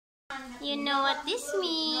You know what this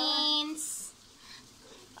means.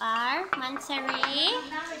 Our monthsary.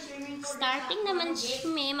 Starting naman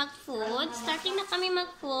kami mag-food. Starting na kami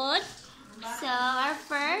mag-food. So, our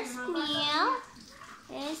first meal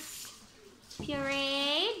is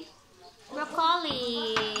pureed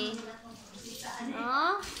broccoli.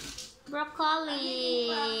 Oh,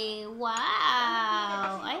 broccoli.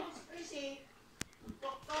 Wow. Ay.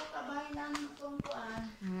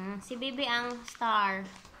 Si Bibi ang star.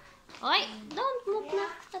 Oy, don't move na.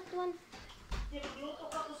 That one.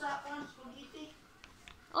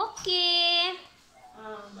 Okay.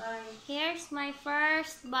 Here's my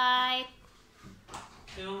first bite.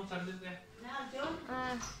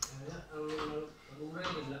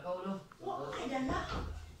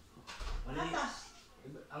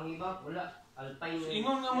 Ang iba, wala. Alpine.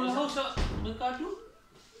 Ingon nga mo lang sa merkado.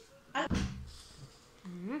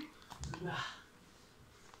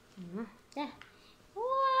 Yeah.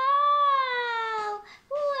 Wow!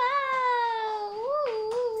 Wow!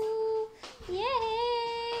 Woo!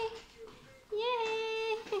 Yay!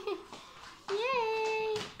 Yay!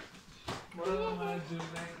 Yay!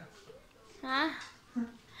 Ha?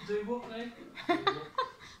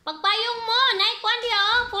 Pagpayong mo, nay kuan di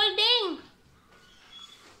oh, folding.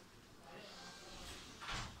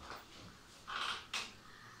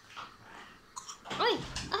 Uy!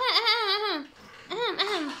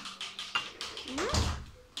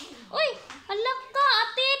 Uy! Halak ka,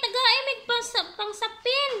 ate! Taga-imig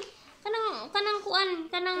pangsapin! Kanang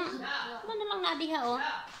kuan, kanang... Ano na lang nadiha, oh?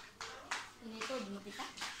 Record mo kita?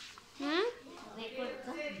 Hmm? Record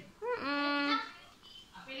ka?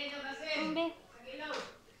 Ambe.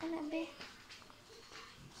 Ano, ambe?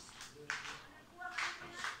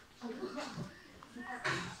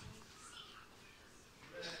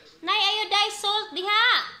 Nay, iodized salt diha!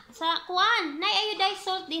 Sa kuan! Nay, iodized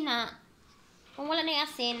salt din ha. Kung wala na yung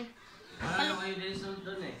asin. Ano kayo din sa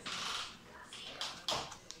doon eh?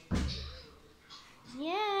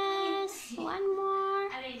 Yes! One more!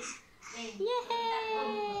 Yay!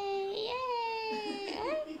 Yay!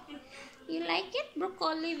 You like it?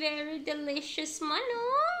 Broccoli, very delicious man,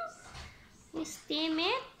 oh! We steam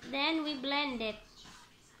it, then we blend it.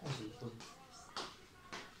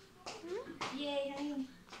 Yay, ayun.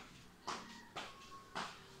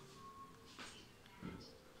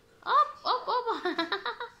 Up, up, up!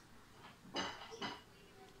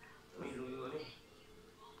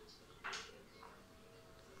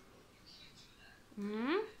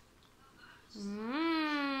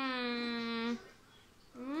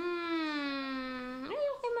 Ay,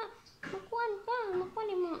 okay, makuan ka.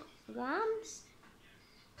 Makuan mo gums.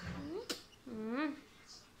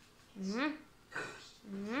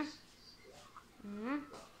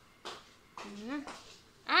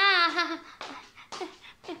 Ah!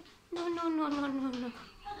 No, no, no, no, no, no.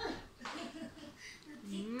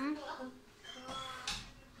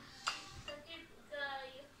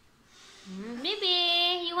 Baby,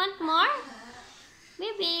 you want more?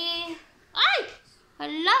 Baby. Ay!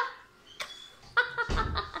 Hala!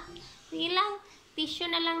 Sige lang. Tissue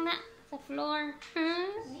na lang na sa floor.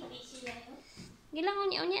 Gilang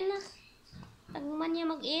unya-unya na. Tagman niya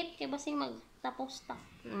mag-eat. Kaya basing magtapos ta.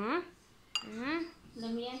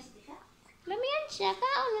 Lamiyan siya? Lamiyan siya.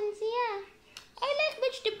 Kaunan siya. I like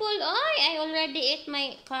vegetable. Ay, I already ate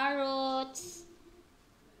my carrots.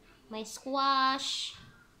 My squash.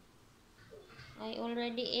 I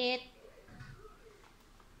already ate.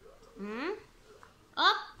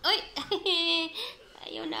 Up! Uy!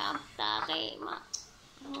 Ayaw na. Takay.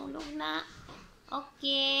 Mahulog na.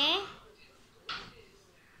 Okay.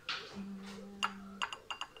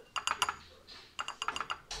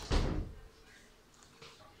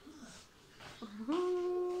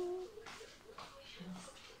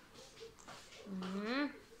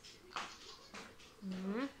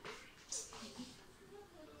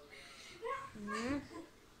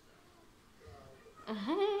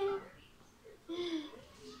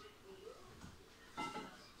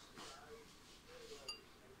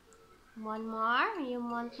 One more? You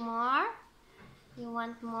want more? You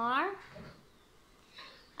want more?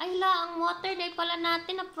 Ay la, ang water day pala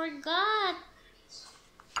natin. Na-forgot.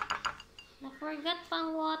 Na-forgot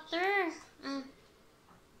pang water.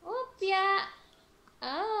 Oopya.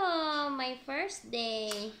 Oh, my first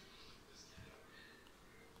day.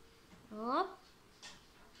 Op.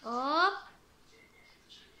 Op.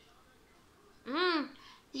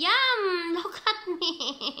 Yum! Look at me.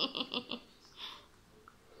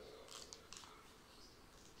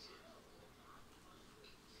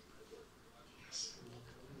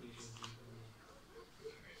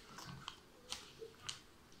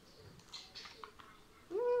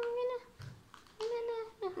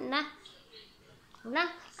 Na.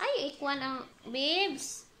 Wala. Ay, ikuan ang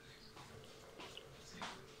babes.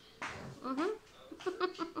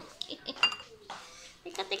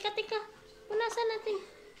 Tika. Punasan natin.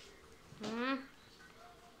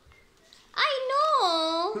 I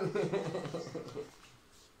know.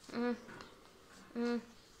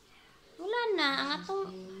 Wala na. Ang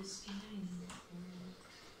atong...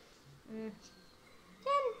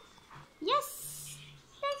 Then, yes.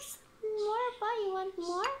 Next. More pa? You want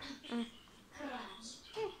more?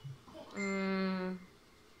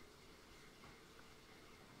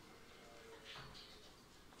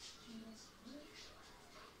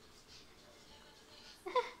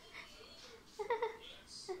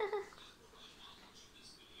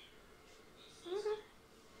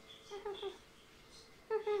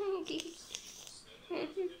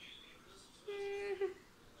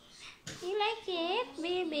 You like it,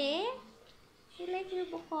 baby? You like your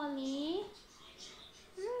broccoli?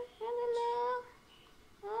 Hello.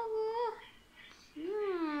 Oh,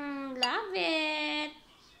 love it.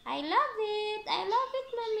 I love it. I love it,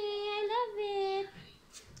 mommy. I love it.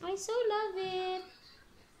 I so love it.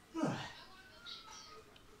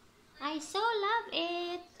 I so love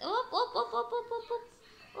it. Up. Up. Up,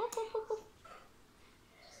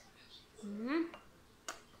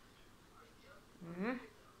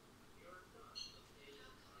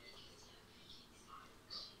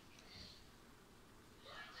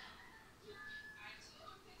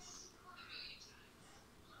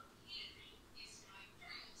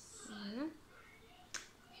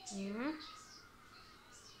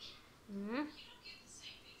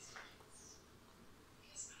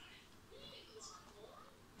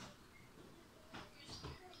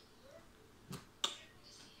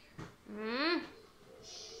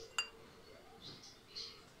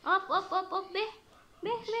 be.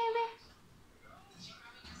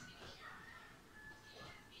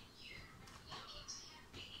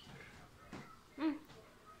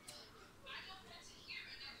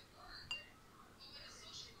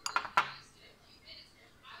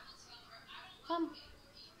 Come.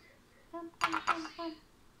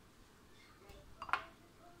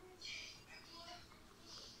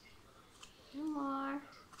 No more.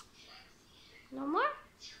 No more?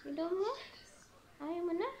 You don't want? Ayaw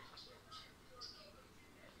mo na?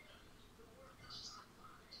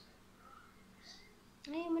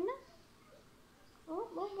 Ayaw mo na? Oh.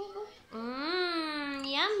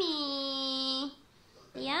 Yummy.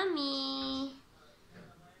 Yummy.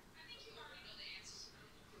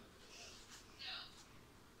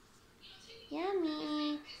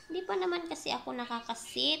 Hindi pa naman kasi ako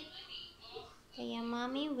nakakasit. Kaya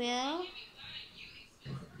mommy will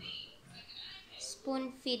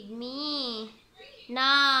spoon feed me.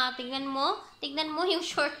 Na, tignan mo yung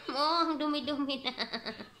short mo. Ang dumi-dumi na.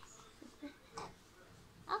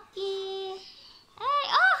 Okay. Ay,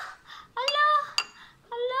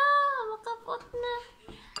 Hala, makapot na.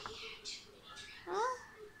 Huh?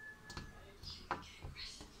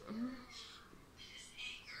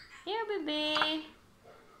 Here, baby.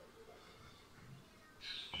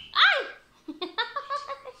 Ay!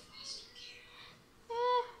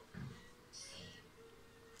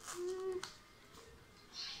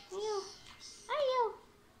 Ayaw.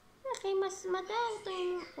 Okay, mas madal ito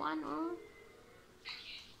yung kuan,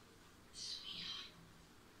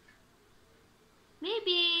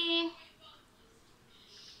 Baby.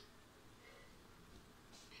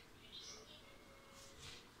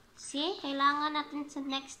 See, kailangan natin sa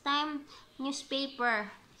next time newspaper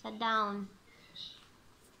sa down.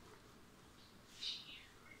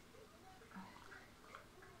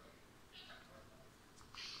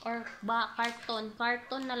 Or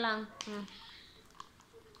carton na lang.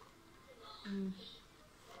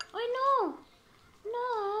 Oy, no,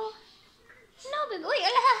 baby. Uy,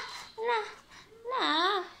 ala.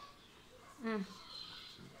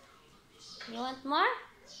 You want more,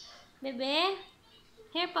 baby?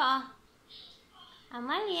 Here pa.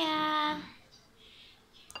 Amalia.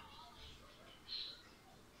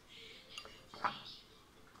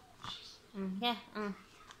 Yeah.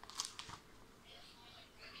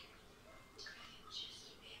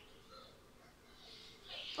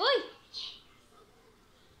 Uy!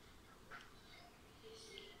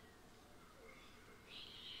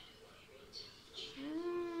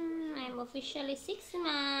 I'm officially 6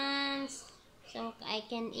 months. So I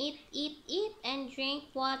can eat and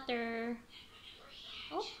drink water.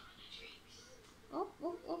 Up.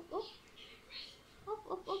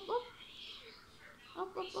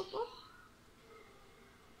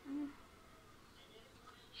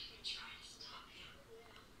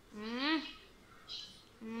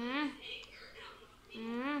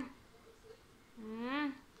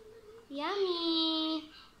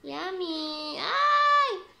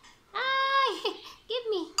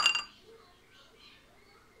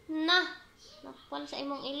 sa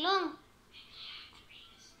imong ilong.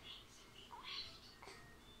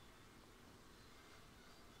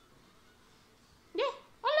 Di,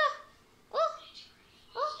 wala. Oh.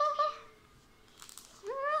 Oh, oh, oh.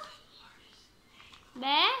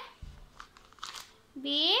 Be? B?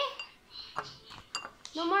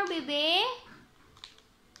 No more, baby?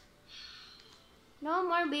 No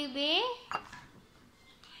more, baby?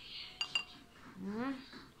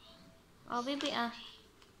 Oh, baby, ah.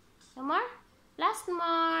 No more? Last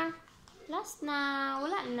more. Last na.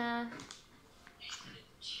 Wala na.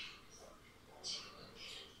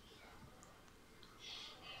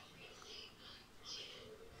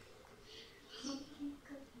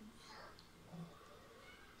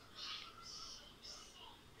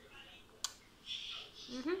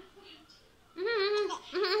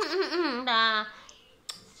 Da.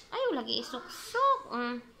 Ayaw lagi isuk-suk.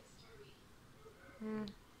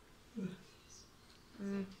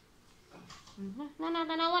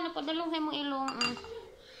 Tanawa na padalong sa mong ilong.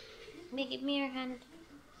 Give me your hand.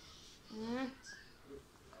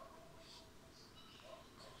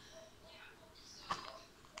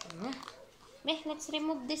 Let's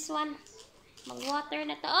remove this one. Mag-water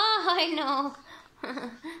na to. Oh, I know.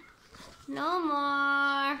 No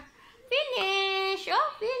more. Finish. Oh,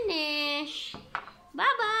 finish.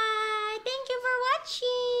 Bye-bye.